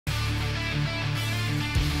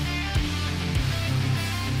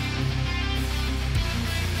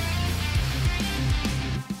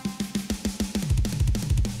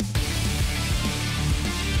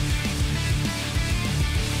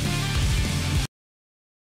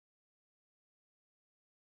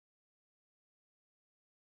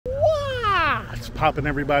poppin',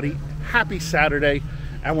 everybody? Happy Saturday,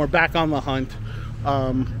 and we're back on the hunt.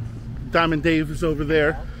 Diamond Dave is over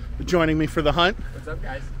there joining me for the hunt. What's up,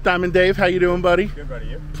 guys? Diamond Dave, how you doing, buddy? Good, buddy.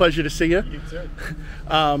 You? Pleasure to see you. You too.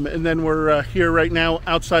 And then we're here right now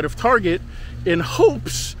outside of Target in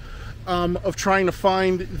hopes of trying to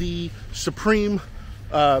find the Supreme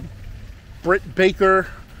Britt Baker,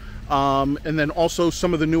 and then also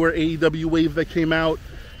some of the newer AEW wave that came out,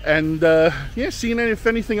 and yeah, seeing if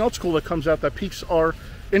anything else cool that comes out that piques our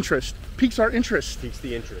interest. Piques the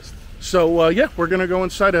interest. So yeah, we're gonna go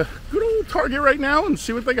inside a good old Target right now and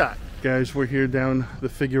see what they got. Guys, we're here down the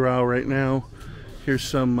figure aisle right now. Here's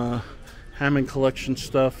some Hammond collection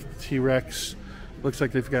stuff, T-Rex. Looks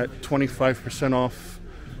like they've got 25% off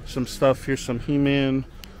some stuff. Here's some He-Man,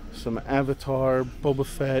 some Avatar, Boba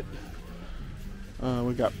Fett.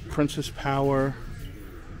 We got Princess Power.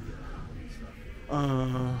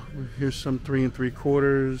 Here's some 3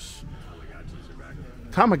 3/4.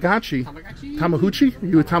 Tamagotchi. Tamagotchi?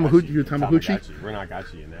 You a Tamagotchi? We're not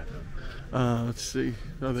gotchi in that. Let's see.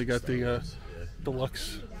 Oh, they got the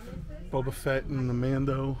deluxe Boba Fett and the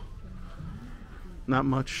Mando. Not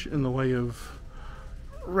much in the way of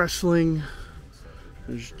wrestling.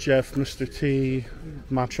 There's Jeff, Mr. T,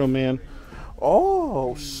 Macho Man.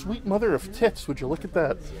 Oh, sweet mother of tits! Would you look at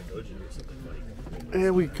that?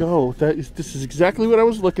 There we go. This is exactly what I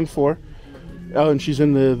was looking for. Oh, and she's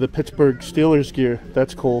in the Pittsburgh Steelers gear.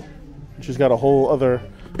 That's cool. She's got a whole other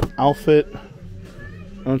outfit.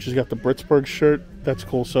 Oh, and she's got the Pittsburgh shirt. That's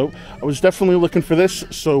cool. So I was definitely looking for this.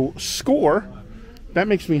 So score. That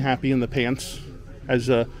makes me happy in the pants, as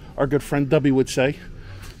our good friend Dubby would say.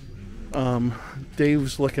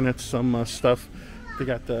 Dave's looking at some stuff. They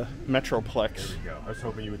got the Metroplex. There we go. I was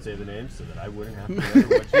hoping you would say the name so that I wouldn't have to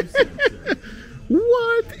remember what you said.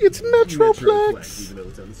 What? It's Metroplex. Even though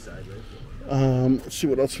it's on the side, right? Let's see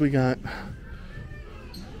what else we got.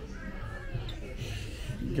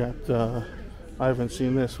 I haven't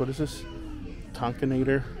seen this. What is this?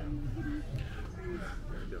 Tonkinator.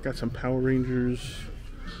 Got some Power Rangers.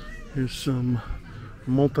 Here's some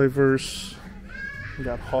Multiverse. We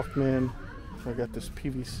got Hawkman. I got this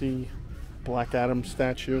PVC Black Adam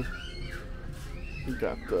statue. We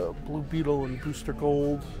got the Blue Beetle and Booster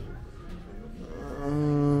Gold.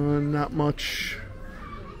 Not much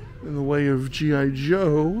in the way of G.I.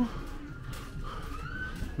 Joe.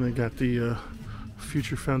 And they got the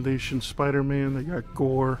Future Foundation Spider-Man. They got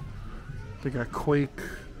Gore. They got Quake,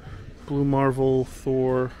 Blue Marvel,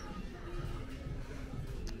 Thor.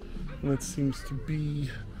 And that seems to be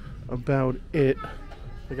about it.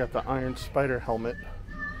 They got the Iron Spider helmet.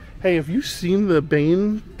 Hey, have you seen the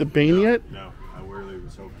Bane yet? No, I really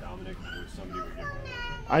was hoping Dominic or somebody would give one of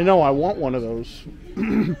those. I know, I want one of those.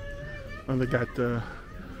 And they got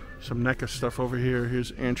some NECA stuff over here.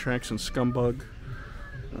 Here's Anthrax and Scumbug.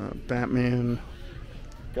 Batman.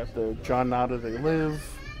 Got the John Nada They Live.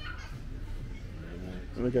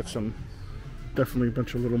 And they got some, definitely a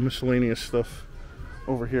bunch of little miscellaneous stuff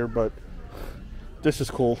over here, but this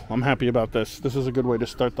is cool. I'm happy about this. This is a good way to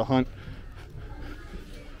start the hunt.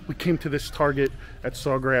 We came to this Target at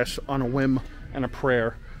Sawgrass on a whim and a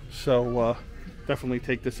prayer, so definitely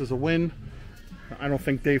take this as a win. I don't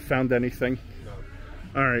think Dave found anything.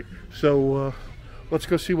 No. All right, so let's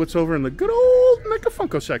go see what's over in the good old NECA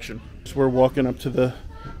Funko section. So we're walking up to the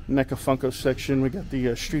NECA Funko section. We got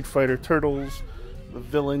the Street Fighter Turtles, the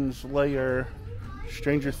Villains Lair,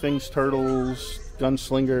 Stranger Things Turtles,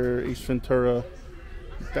 Gunslinger, Ace Ventura,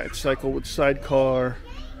 Bat Cycle with Sidecar.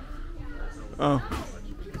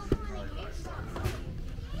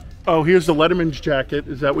 Oh, here's the Letterman's jacket.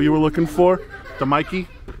 Is that what you were looking for? The Mikey?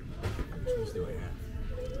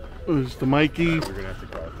 It was the Mikey. We're going to have to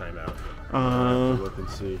call a timeout. Look and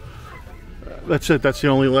see. That's it. That's the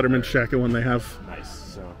only Letterman's jacket one they have.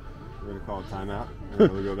 Nice. So we're going to call a timeout. And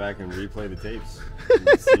we'll go back and replay the tapes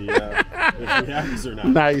and see if we have this or not.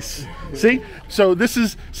 Nice. See, so this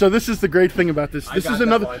is the great thing about this. This is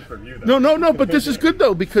another. Line from you, though. No. But this is good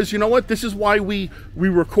though, because you know what? This is why we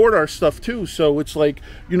record our stuff too. So it's like,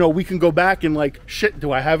 you know, we can go back and like, shit,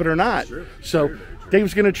 do I have it or not? True. So true.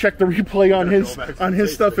 Dave's gonna check the replay on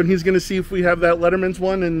his stuff, and he's gonna see if we have that Letterman's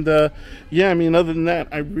one. And yeah, I mean, other than that,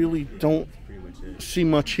 I really don't see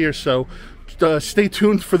much here. So. Stay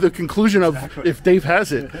tuned for the conclusion of if Dave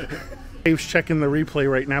has it. Dave's checking the replay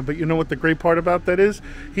right now, but you know what the great part about that is?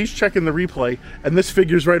 He's checking the replay, and this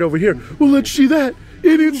figure's right over here. Well, let's see that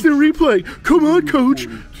in instant replay. Come on, Coach.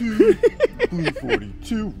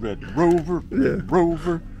 42, Red Rover,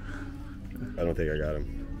 Rover. I don't think I got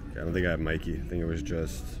him. I don't think I have Mikey. I think it was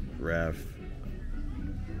just Raph.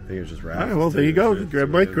 All right, well, there you go. Grab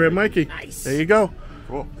Mikey. Nice. There you go.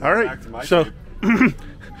 Cool. All right. So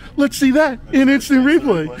Let's see that in instant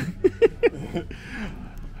replay.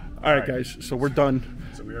 All right, guys. So we're done,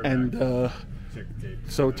 and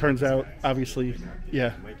so it turns out, obviously,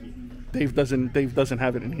 yeah, Dave doesn't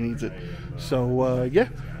have it, and he needs it. So yeah,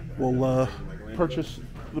 we'll purchase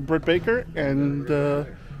the Britt Baker, and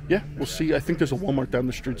yeah, we'll see. I think there's a Walmart down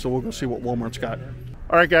the street, so we'll go see what Walmart's got.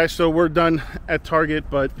 All right, guys. So we're done at Target,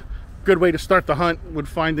 but good way to start the hunt with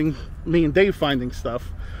finding me and Dave finding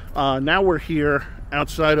stuff. Now we're here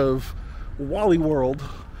outside of Wally World,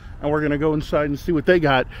 and we're gonna go inside and see what they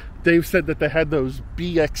got. Dave said that they had those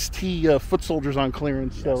BXT foot soldiers on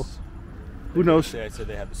clearance, yes. So who knows? I said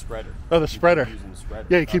they had the spreader. Oh, the spreader. Spreader.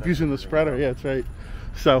 Yeah, you keep using the spreader. Yeah, that's right.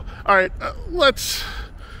 So, all right, let's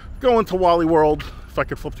go into Wally World, if I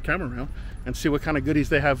could flip the camera around, and see what kind of goodies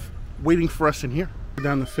they have waiting for us in here. We're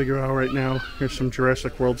down to figure out right now. Here's some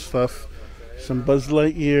Jurassic World stuff, some Buzz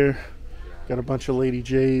Lightyear, got a bunch of Lady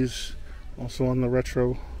J's, also on the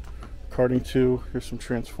retro karting too. Here's some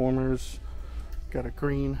Transformers, got a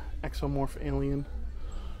green Exomorph alien,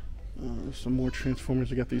 some more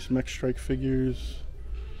Transformers. I got these Mech Strike figures,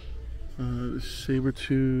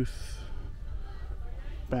 Sabretooth,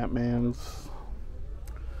 Batmans.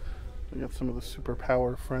 I got some of the Super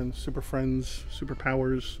Friends,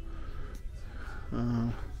 Superpowers,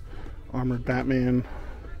 Armored Batman.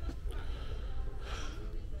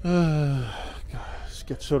 It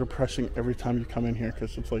gets so depressing every time you come in here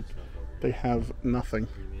because it's like they have nothing.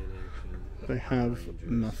 They have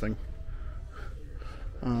nothing.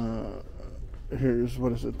 Here's,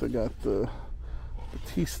 what is it? They got the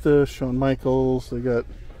Batista, Shawn Michaels. They got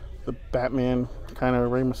the Batman, kind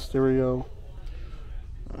of Rey Mysterio.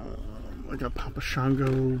 I got Papa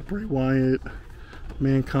Shango, Bray Wyatt,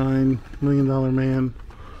 Mankind, $1 Million Man.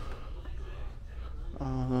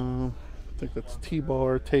 I think that's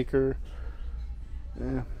T-Bar, Taker.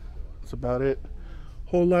 Yeah, that's about it.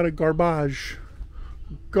 Whole lot of garbage.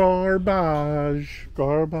 Garbage.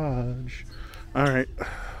 All right.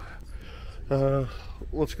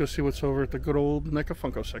 Let's go see what's over at the good old NECA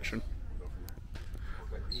Funko section.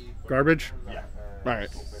 Garbage? Yeah. All right.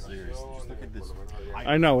 Seriously, just look at this.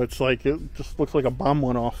 I know, it's like, it just looks like a bomb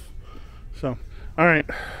went off. So, all right.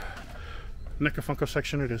 NECA Funko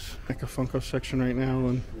section it is. NECA Funko section right now,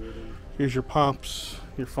 and here's your Pops,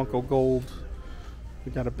 your Funko Gold.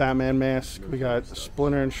 We got a Batman mask. We got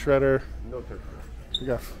Splinter and Shredder. We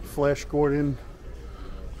got Flash Gordon.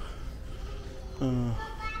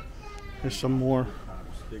 Here's some more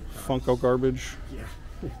Funko garbage.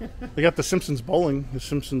 They got the Simpsons bowling. The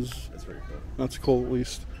Simpsons. That's very cool. That's cool, at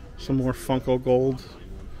least. Some more Funko Gold.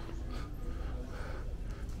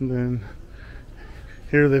 And then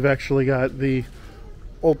here they've actually got the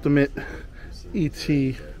Ultimate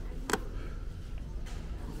E.T.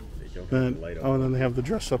 And then they have the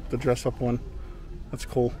dress up one. That's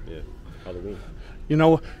cool. Yeah, Halloween. You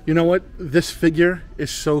know what? This figure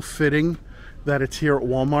is so fitting that it's here at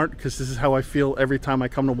Walmart, because this is how I feel every time I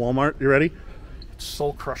come to Walmart. You ready? It's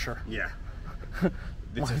Soul Crusher. Yeah.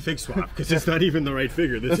 It's a fig swap, because it's not even the right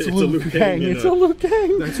figure. It's a Liu Kang. It's a Liu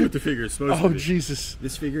Kang. That's what the figure is supposed to be. Oh, Jesus.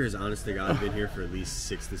 This figure is, honest to God, been here for at least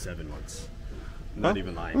 6 to 7 months. Not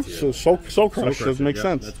even lying to you. So Soul Crusher doesn't make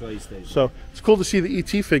sense. That's why he stays. So it's cool to see the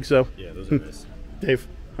ET figs, though. Yeah, those are nice. Dave,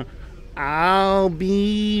 I'll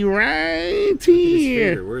be right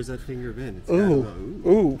here. Where's that finger been? It's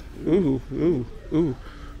Ooh.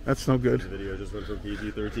 That's no good. The video just went from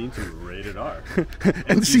PG-13 to rated R.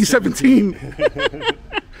 NC-17.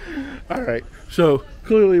 All right. So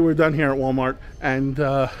clearly we're done here at Walmart, and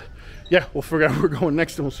yeah, we'll figure out where we're going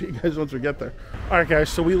next, and we'll see you guys once we get there. All right, guys.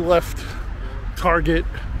 So we left Target,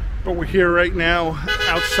 but we're here right now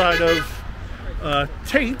outside of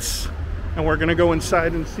Tate's, and we're gonna go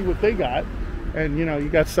inside and see what they got. And you know, you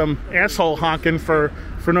got some asshole honking for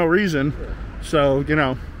no reason. So you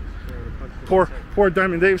know, poor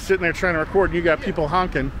Diamond Dave sitting there trying to record, and you got people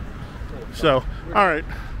honking. So all right,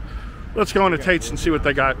 let's go into Tate's and see what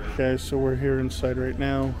they got. Okay, so we're here inside right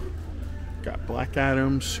now. Got Black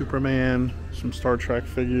Adam, Superman, some Star Trek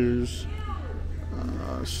figures,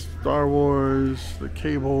 Star Wars, the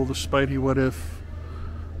Cable, the Spidey What If,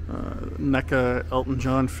 NECA Elton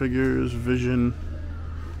John figures, Vision.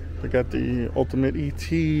 They got the Ultimate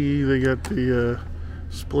E.T. They got the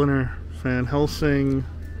Splinter, Van Helsing.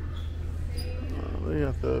 They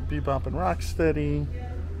got the Bebop and Rocksteady.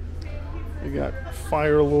 They got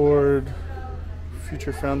Fire Lord,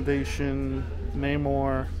 Future Foundation,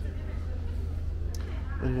 Namor,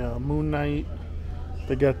 the Moon Knight.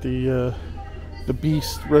 They got the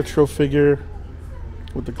Beast retro figure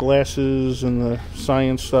with the glasses and the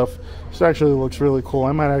science stuff. This actually looks really cool.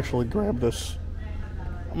 I might actually grab this.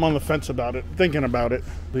 I'm on the fence about it, thinking about it.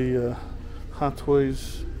 The Hot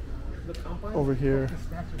Toys over here.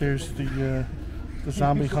 There's the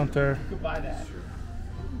Zombie Hunter.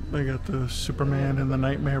 They got the Superman and the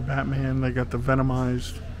Nightmare Batman. They got the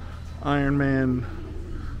Venomized Iron Man.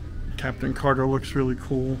 Captain Carter looks really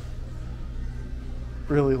cool.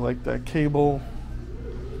 Really like that Cable.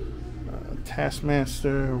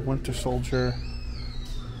 Taskmaster, Winter Soldier,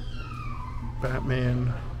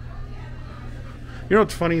 Batman. You know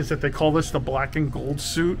what's funny is that they call this the black and gold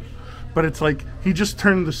suit, but it's like he just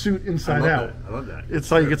turned the suit inside out. I love that.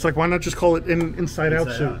 It's like why not just call it inside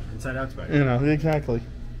out suit? Inside out's better. You know, exactly.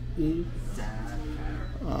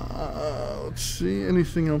 Let's see,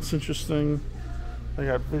 anything else interesting? They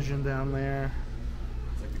got Vision down there.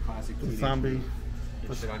 It's like the classic the zombie.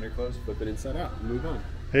 Put it on your clothes, flip it inside out, and move on.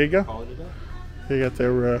 There you go. Call it a day. They got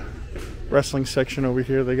their wrestling section over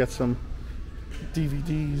here. They got some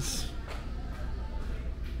DVDs.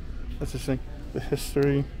 That's interesting. The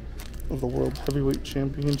history of the World Heavyweight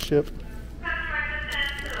Championship.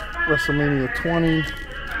 WrestleMania 20.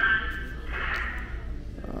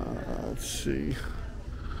 Let's see.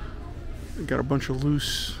 They got a bunch of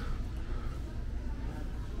loose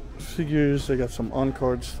figures. They got some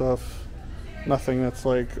on-card stuff. Nothing that's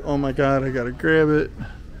like, oh my god, I gotta grab it.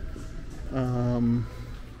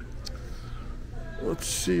 Let's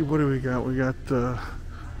see, what do we got? We got the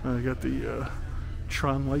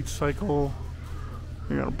Tron Light Cycle.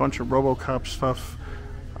 We got a bunch of RoboCop stuff.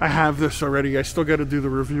 I have this already. I still got to do the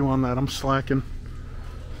review on that. I'm slacking.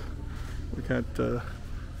 We got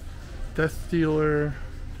Death Dealer.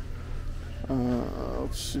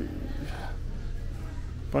 Let's see.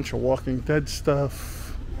 Bunch of Walking Dead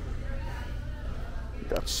stuff. We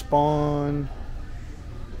got Spawn.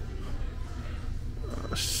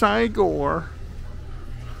 Cygor.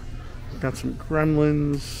 Got some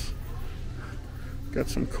Gremlins. Got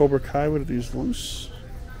some Cobra Kai. What are these, loose?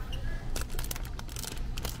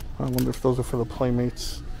 I wonder if those are for the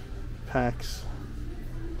Playmates packs.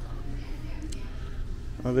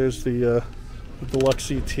 There's the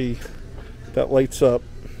Deluxe ET that lights up.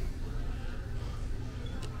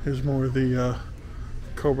 Here's more of the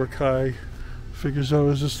Cobra Kai figures. Oh,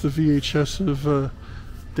 is this the VHS of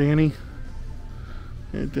Danny?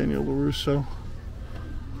 Yeah, Daniel LaRusso.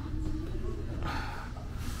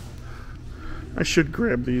 I should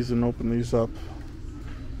grab these and open these up.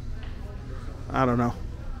 I don't know.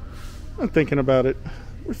 I'm thinking about it.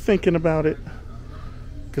 We're thinking about it.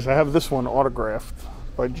 Because I have this one autographed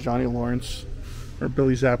by Johnny Lawrence or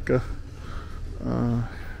Billy Zabka.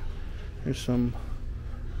 Here's some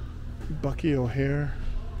Bucky O'Hare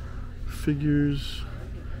figures.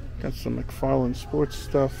 Got some McFarlane sports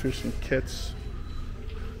stuff. Here's some kits.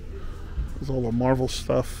 There's all the Marvel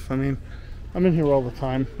stuff. I mean, I'm in here all the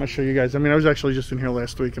time. I show you guys. I mean, I was actually just in here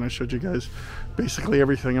last week and I showed you guys basically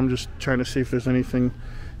everything. I'm just trying to see if there's anything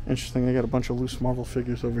interesting. I got a bunch of loose Marvel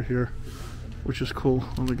figures over here, which is cool.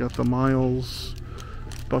 Well, we got the Miles,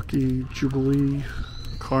 Bucky, Jubilee,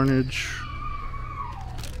 Carnage,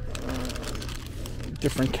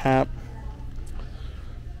 different Cap.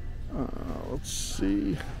 Let's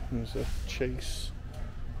see. There's a Chase,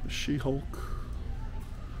 She-Hulk.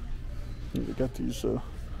 We got these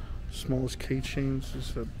smallest keychains.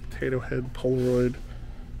 This is a potato head Polaroid.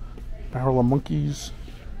 Barrel of Monkeys.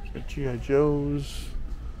 Got G.I. Joes.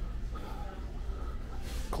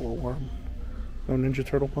 Glowworm. No Ninja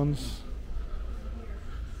Turtle ones.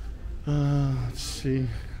 Let's see.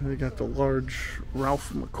 They got the large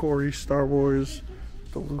Ralph McQuarrie Star Wars.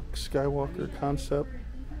 The Luke Skywalker concept,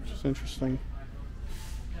 which is interesting.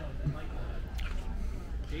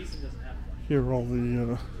 Here are all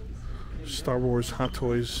the Star Wars Hot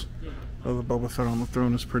Toys. Oh, the Boba Fett on the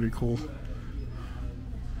throne is pretty cool.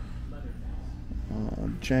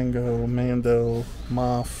 Jango, Mando,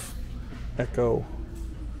 Moff, Echo,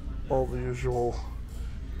 all the usual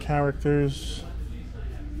characters.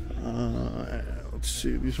 Let's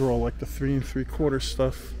see, these are all like the 3 3/4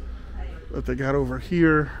 stuff that they got over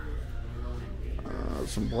here.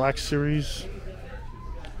 Some Black Series.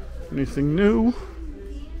 Anything new?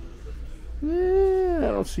 I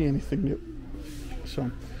don't see anything new. So,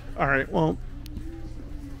 alright, well,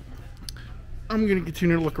 I'm going to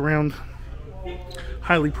continue to look around.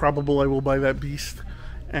 Highly probable I will buy that beast.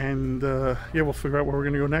 And, yeah, we'll figure out where we're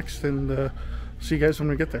going to go next. And see you guys when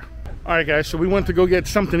we get there. Alright, guys, so we went to go get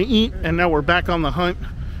something to eat. And now we're back on the hunt.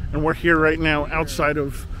 And we're here right now outside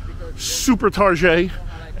of Super Target.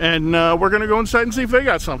 And we're going to go inside and see if they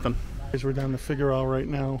got something. Guys, we're down to Figueroa right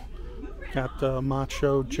now. Got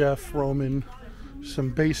Macho, Jeff, Roman,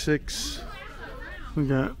 some basics. We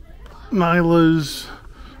got Nyla's,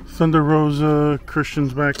 Thunder Rosa,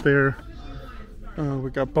 Christian's back there.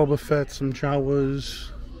 We got Boba Fett, some Jawas,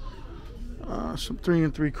 some 3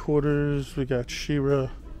 3/4. We got She-Ra,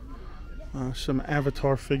 some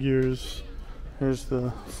Avatar figures. Here's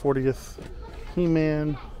the 40th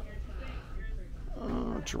He-Man,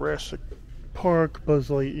 Jurassic Park, Buzz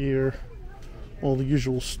Lightyear, all the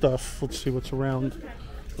usual stuff. Let's see what's around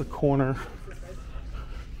the corner.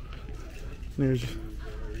 There's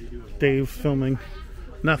Dave filming.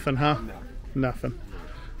 Nothing, huh? Nothing.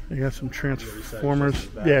 They got some Transformers.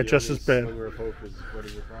 Yeah, just as bad.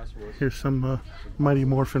 Here's some Mighty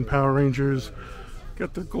Morphin Power Rangers.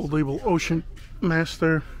 Got the Gold Label Ocean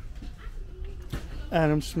Master,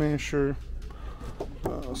 Atom Smasher,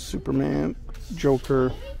 Superman,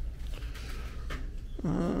 Joker.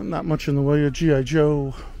 Not much in the way of G.I.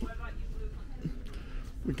 Joe.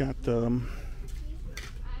 We got the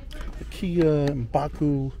Kia and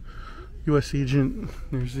Baku U.S. Agent.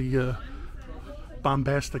 There's the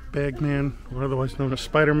Bombastic Bagman, or otherwise known as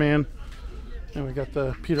Spider-Man. And we got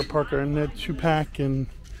the Peter Parker and Ned 2-pack, and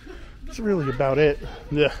that's really about it.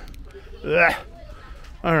 Yeah.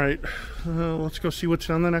 All right, let's go see what's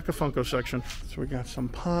on the NECA Funko section. So we got some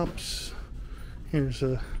Pops. Here's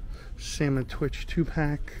a Sam and Twitch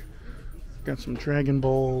 2-pack. Got some Dragon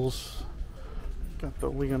Balls. Got the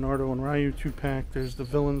Leonardo and Ryu 2-pack. There's the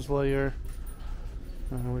Villains Lair.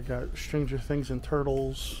 We got Stranger Things and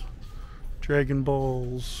Turtles. Dragon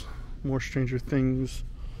Balls. More Stranger Things.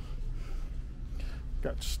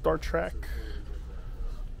 Got Star Trek.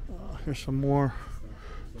 Here's some more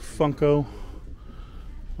Funko.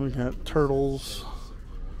 We got Turtles,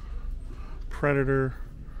 Predator,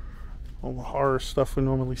 all the horror stuff we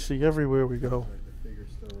normally see everywhere we go.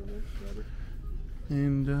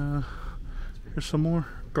 And here's some more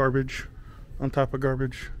garbage on top of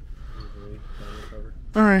garbage.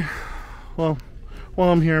 Alright, well, while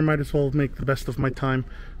I'm here I might as well make the best of my time.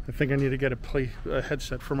 I think I need to get a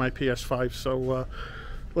headset for my PS5, so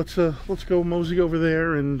let's go mosey over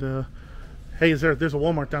there and hey, there's a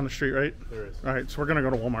Walmart down the street, right? There is. All right, so we're going to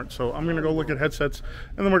go to Walmart. So I'm going to go look at headsets,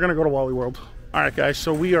 and then we're going to go to Wally World. All right, guys,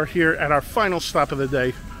 so we are here at our final stop of the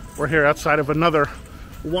day. We're here outside of another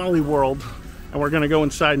Wally World, and we're going to go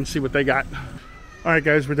inside and see what they got. All right,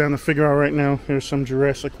 guys, we're down to Figure Out right now. Here's some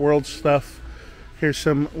Jurassic World stuff. Here's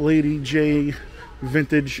some Lady J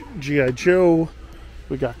vintage G.I. Joe.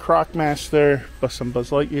 We got Crocmaster, some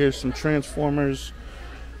Buzz Lightyear, some Transformers,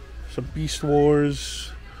 some Beast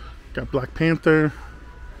Wars. Got Black Panther.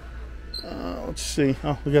 Let's see.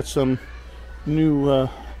 Oh, we got some new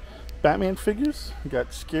Batman figures. We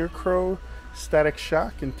got Scarecrow, Static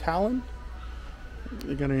Shock, and Talon.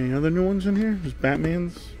 You got any other new ones in here? There's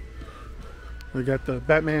Batmans. We got the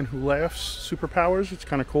Batman Who Laughs superpowers. It's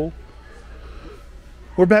kind of cool.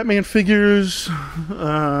 More Batman figures.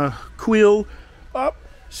 Quill up.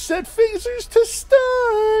 Set phasers to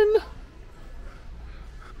stun.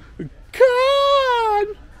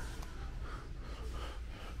 Con.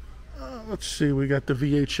 Let's see, we got the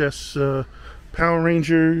VHS Power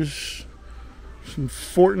Rangers, some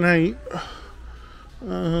Fortnite.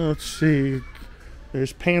 Let's see,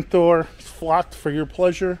 there's Panther, Flocked for Your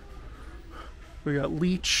Pleasure. We got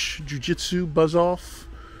Leech, Jiu-Jitsu, Buzz Off.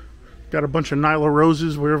 Got a bunch of Nyla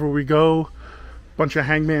Roses wherever we go. Bunch of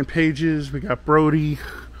Hangman Pages. We got Brody,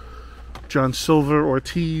 John Silver,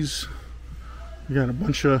 Ortiz. We got a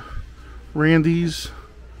bunch of Randys.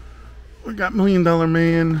 We got $1 Million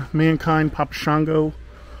Man, Mankind, Papa Shango.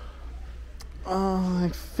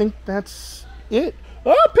 I think that's it.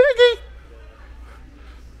 Oh, Piggy!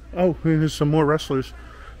 Oh, here's some more wrestlers.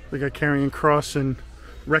 They got Karrion Kross and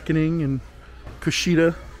Reckoning and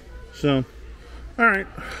Kushida. So, alright.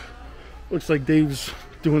 Looks like Dave's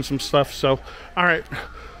doing some stuff. So, alright.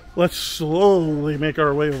 Let's slowly make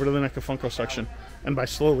our way over to the NECA Funko section. And by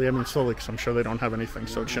slowly, I mean slowly, because I'm sure they don't have anything,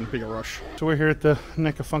 so it shouldn't be a rush. So we're here at the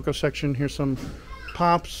NECA Funko section. Here's some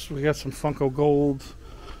Pops. We got some Funko Gold.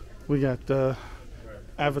 We got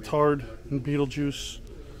Avatar and Beetlejuice.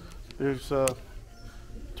 There's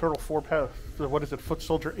Turtle 4-pack. What is it? Foot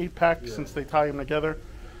Soldier 8-pack, yeah, since they tie them together.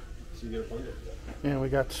 So you get a bundle. Yeah, we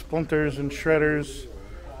got Splinters and Shredders.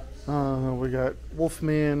 We got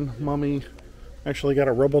Wolfman, Mummy. Actually got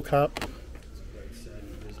a RoboCop.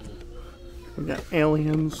 We got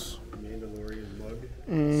Aliens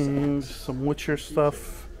and some Witcher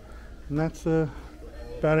stuff, and that's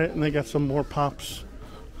about it. And they got some more Pops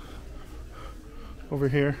over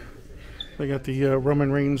here. They got the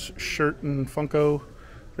Roman Reigns shirt and Funko.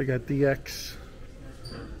 They got DX.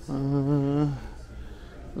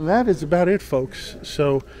 That is about it, folks.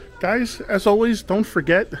 So, guys, as always, don't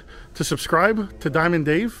forget to subscribe to Diamond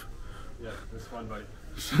Dave. Yeah, it's fun, buddy.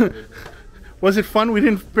 Was it fun? We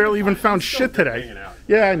didn't barely even found shit today.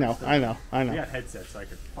 Yeah, I know. We got headsets, so I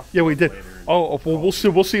could fuck Yeah, we did. Oh, well,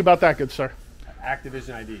 we'll see about that, good sir.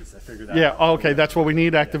 Activision IDs. I figured that. Yeah. Oh, okay. That's what we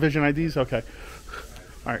need. Activision IDs. Okay.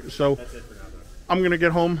 All right. So That's it for now, though. I'm gonna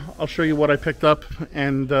get home. I'll show you what I picked up,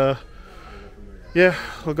 and yeah,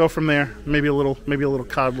 we'll go from there. Maybe a little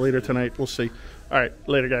COD later tonight. We'll see. All right,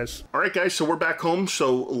 later, guys. All right, guys. So we're back home.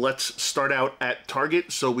 So let's start out at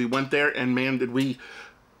Target. So we went there, and man, did we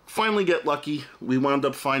finally get lucky. We wound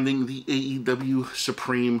up finding the AEW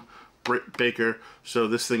Supreme Britt Baker. So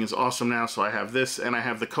this thing is awesome now. So I have this, and I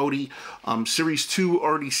have the Cody. Series 2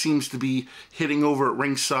 already seems to be hitting over at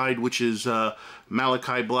ringside, which is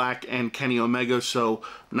Malachi Black and Kenny Omega. So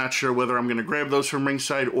I'm not sure whether I'm going to grab those from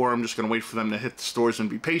ringside or I'm just going to wait for them to hit the stores and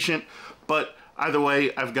be patient. But either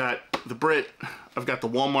way, I've got the Britt, I've got the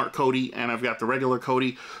Walmart Cody, and I've got the regular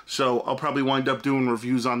Cody. So I'll probably wind up doing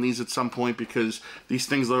reviews on these at some point because these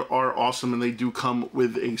things are awesome and they do come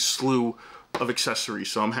with a slew of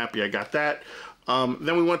accessories. So I'm happy I got that.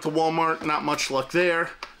 Then we went to Walmart, not much luck there.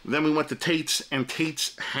 Then we went to Tate's, and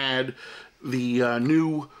Tate's had the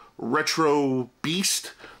new Retro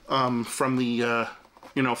Beast from the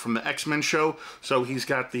from the X-Men show. So he's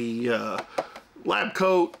got the lab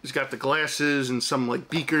coat, he's got the glasses and some like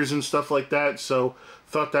beakers and stuff like that. So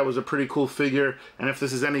thought that was a pretty cool figure. And if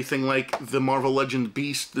this is anything like the Marvel Legends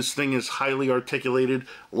Beast, this thing is highly articulated,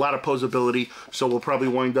 a lot of posability. So we'll probably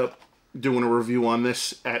wind up doing a review on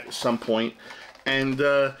this at some point. And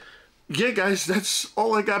yeah, guys, that's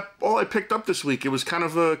all I got. All I picked up this week. It was kind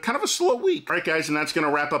of a slow week. All right, guys, and that's gonna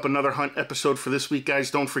wrap up another Hunt episode for this week, guys.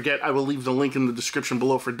 Don't forget, I will leave the link in the description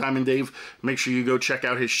below for Diamond Dave. Make sure you go check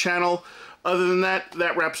out his channel. Other than that,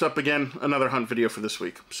 that wraps up, again, another Hunt video for this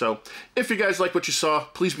week. So, if you guys like what you saw,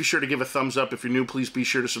 please be sure to give a thumbs up. If you're new, please be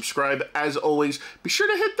sure to subscribe. As always, be sure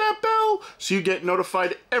to hit that bell so you get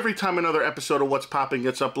notified every time another episode of What's Poppin'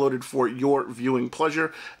 gets uploaded for your viewing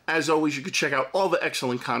pleasure. As always, you can check out all the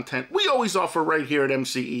excellent content we always offer right here at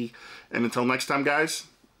MCE. And until next time, guys,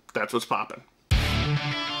 that's What's Poppin'.